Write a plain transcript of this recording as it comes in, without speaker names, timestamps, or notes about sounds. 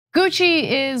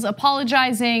Gucci is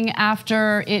apologizing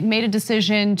after it made a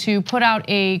decision to put out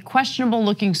a questionable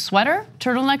looking sweater,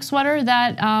 turtleneck sweater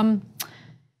that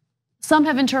some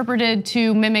have interpreted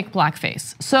to mimic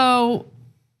blackface. So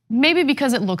maybe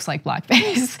because it looks like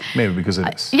blackface. Maybe because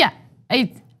it is. Yeah, but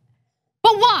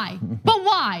why? But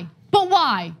why? But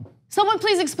why? Someone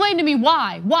please explain to me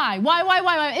why? Why?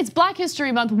 It's Black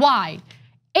History Month, why?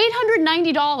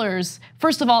 $890,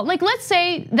 first of all, like let's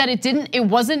say that it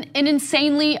wasn't an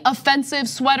insanely offensive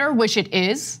sweater, which it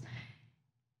is.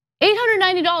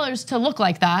 $890 to look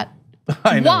like that.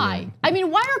 I know, why? right? I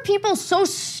mean, why are people so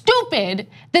stupid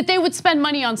that they would spend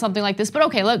money on something like this? But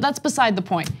okay, that's beside the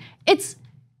point. It's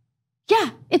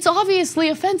obviously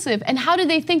offensive. And how did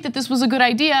they think that this was a good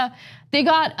idea? They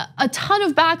got a ton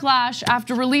of backlash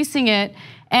after releasing it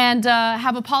and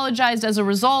have apologized as a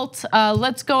result.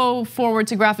 Let's go forward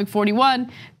to graphic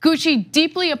 41. Gucci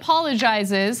deeply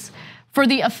apologizes for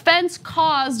the offense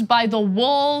caused by the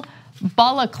wool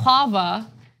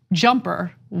balaclava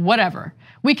jumper, whatever.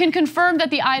 We can confirm that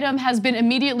the item has been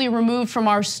immediately removed from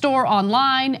our store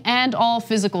online and all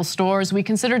physical stores. We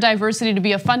consider diversity to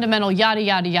be a fundamental yada,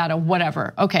 yada, yada,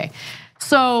 whatever. Okay,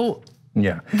 so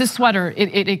yeah, the sweater,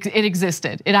 it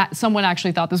existed. Someone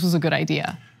actually thought this was a good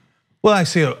idea. Well, I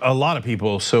see a lot of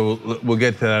people, so we'll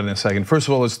get to that in a second. First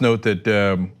of all, let's note that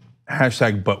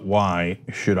hashtag but why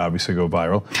should obviously go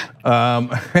viral.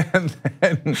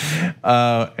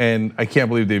 And I can't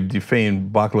believe they've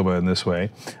defamed baklava in this way.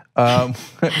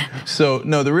 So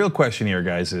no, the real question here,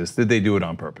 guys, is did they do it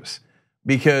on purpose?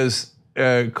 Because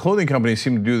clothing companies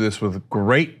seem to do this with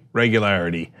great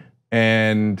regularity,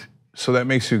 and so that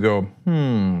makes you go,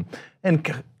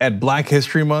 And at Black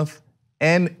History Month,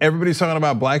 and everybody's talking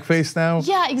about blackface now.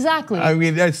 Yeah, exactly. I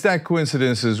mean, that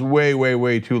coincidence is way, way,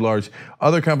 way too large.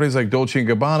 Other companies like Dolce &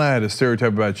 Gabbana had a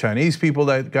stereotype about Chinese people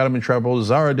that got them in trouble.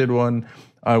 Zara did one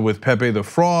with Pepe the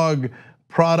Frog.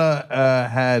 Prada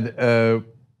had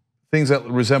things that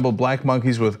resembled black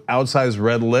monkeys with outsized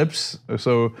red lips,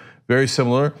 so very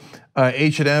similar.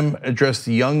 H&M addressed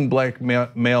the young black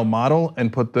male model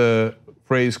and put the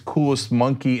phrase "coolest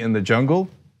monkey in the jungle."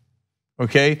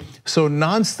 Okay, so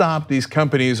nonstop these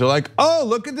companies are like, oh,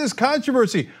 look at this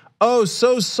controversy. Oh,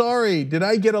 so sorry, did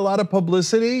I get a lot of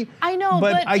publicity? I know,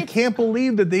 but I can't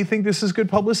believe that they think this is good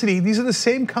publicity. These are the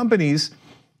same companies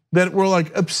that were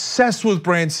like obsessed with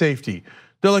brand safety.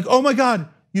 They're like, oh my God,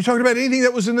 you talking about anything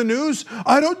that was in the news? No,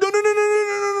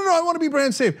 I want to be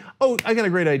brand safe. Oh, I got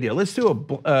a great idea. Let's do a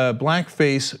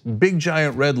blackface, big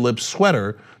giant red lip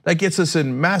sweater that gets us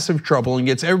in massive trouble and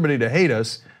gets everybody to hate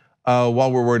us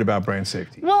while we're worried about brand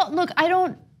safety. Well, look, I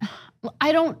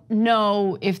don't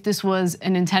know if this was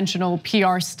an intentional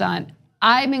PR stunt.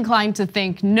 I'm inclined to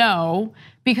think no,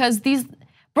 because these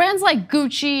brands like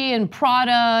Gucci and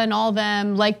Prada and all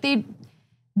them, like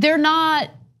they're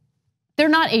not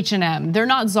H&M, they're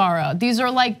not Zara. These are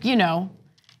like,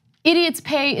 idiots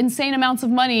pay insane amounts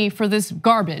of money for this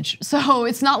garbage. So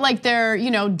it's not like they're,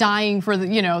 dying for the,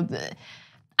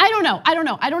 I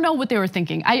don't know what they were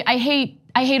thinking. I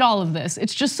hate all of this.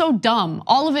 It's just so dumb.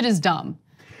 All of it is dumb.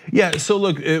 Yeah, so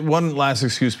look, one last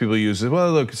excuse people use is,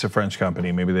 well, look, it's a French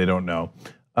company, maybe they don't know.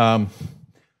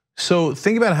 So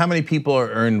think about how many people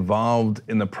are involved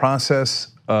in the process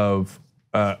of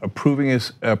approving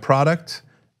a product.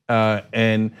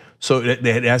 And so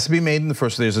it has to be made in the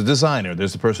first, there's a designer,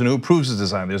 there's the person who approves the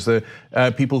design, there's the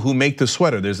people who make the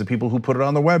sweater, there's the people who put it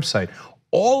on the website.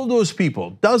 All of those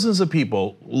people, dozens of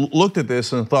people looked at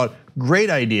this and thought, great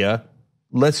idea,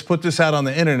 let's put this out on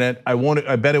the internet. I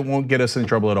bet it won't get us in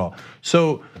trouble at all.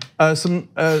 So some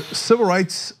civil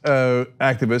rights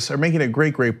activists are making a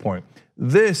great point.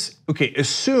 Okay,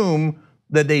 assume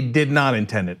that they did not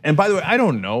intend it. And by the way, I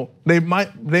don't know, they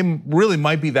really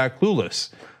might be that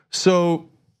clueless. So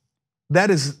that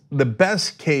is the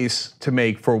best case to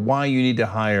make for why you need to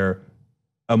hire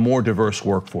a more diverse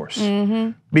workforce.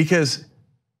 Because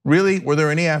really, were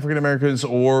there any African Americans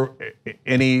or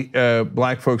any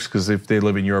black folks, because if they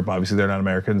live in Europe, obviously they're not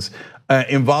Americans,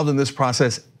 involved in this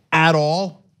process at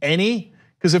all? Any?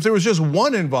 Because if there was just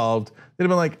one involved, they'd have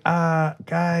been like,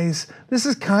 guys, this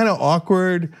is kind of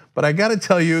awkward, but I gotta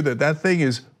tell you that thing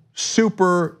is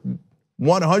super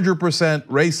 100%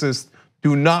 racist.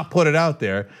 Do not put it out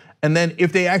there. And then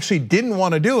if they actually didn't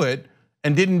want to do it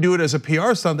and didn't do it as a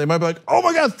PR stunt, they might be like, oh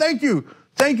my God, thank you.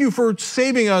 Thank you for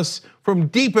saving us from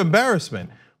deep embarrassment.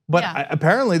 But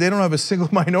apparently they don't have a single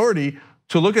minority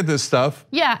to look at this stuff.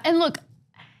 Yeah, and look,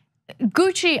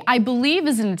 Gucci, I believe,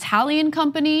 is an Italian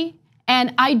company.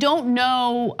 And I don't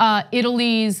know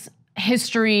Italy's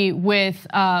history with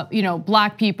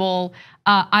black people.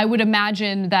 I would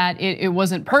imagine that it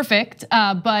wasn't perfect,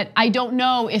 but I don't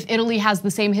know if Italy has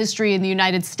the same history in the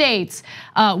United States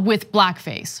with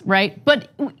blackface, right? But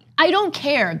I don't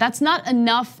care. That's not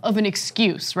enough of an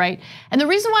excuse, right? And the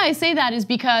reason why I say that is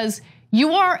because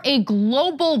you are a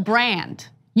global brand.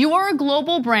 You are a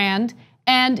global brand,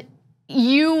 and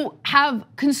you have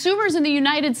consumers in the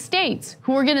United States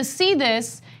who are gonna see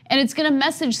this, and it's gonna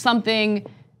message something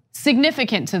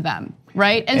significant to them,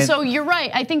 right? And so you're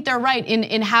right, I think they're right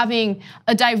in having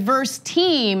a diverse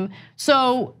team.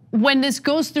 So when this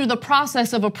goes through the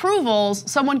process of approvals,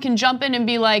 someone can jump in and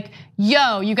be like,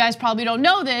 yo, you guys probably don't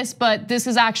know this, but this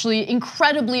is actually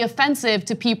incredibly offensive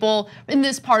to people in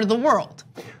this part of the world.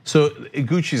 So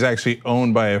Gucci is actually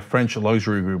owned by a French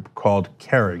luxury group called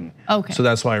Kering. Okay. So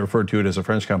that's why I refer to it as a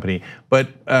French company.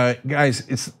 But guys,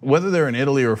 it's whether they're in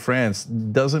Italy or France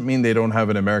doesn't mean they don't have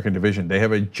an American division. They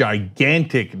have a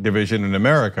gigantic division in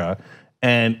America.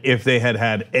 And if they had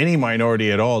had any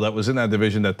minority at all that was in that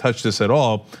division that touched this at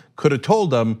all, could have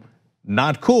told them,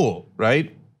 not cool,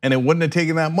 right? And it wouldn't have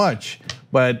taken that much.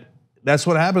 But that's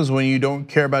what happens when you don't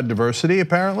care about diversity,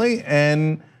 apparently,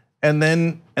 and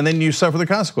then you suffer the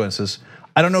consequences.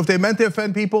 I don't know if they meant to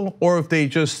offend people or if they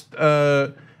just.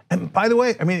 And by the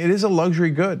way, I mean, it is a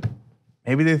luxury good.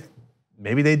 Maybe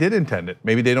they did intend it.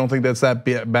 Maybe they don't think that's that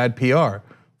bad PR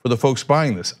for the folks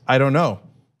buying this. I don't know.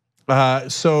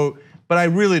 But I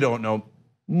really don't know.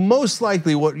 Most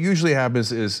likely what usually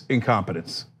happens is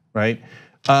incompetence, right?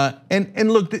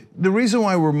 And look, the reason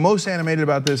why we're most animated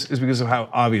about this is because of how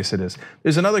obvious it is.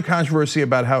 There's another controversy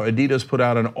about how Adidas put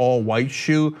out an all-white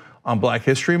shoe on Black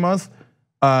History Month,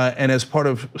 and as part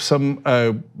of some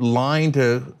line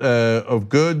of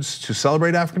goods to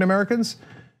celebrate African Americans.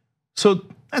 So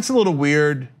that's a little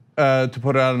weird to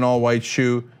put out an all-white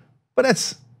shoe, but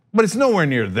it's nowhere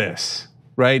near this.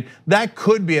 Right? That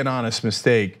could be an honest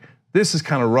mistake. This is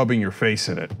kind of rubbing your face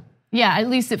in it. Yeah, at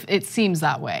least if it seems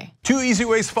that way. 2 easy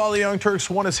ways to follow the Young Turks.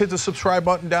 One is hit the subscribe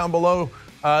button down below,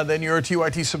 then you're a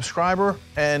TYT subscriber.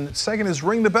 And second is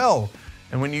ring the bell.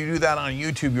 And when you do that on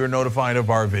YouTube, you're notified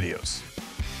of our videos.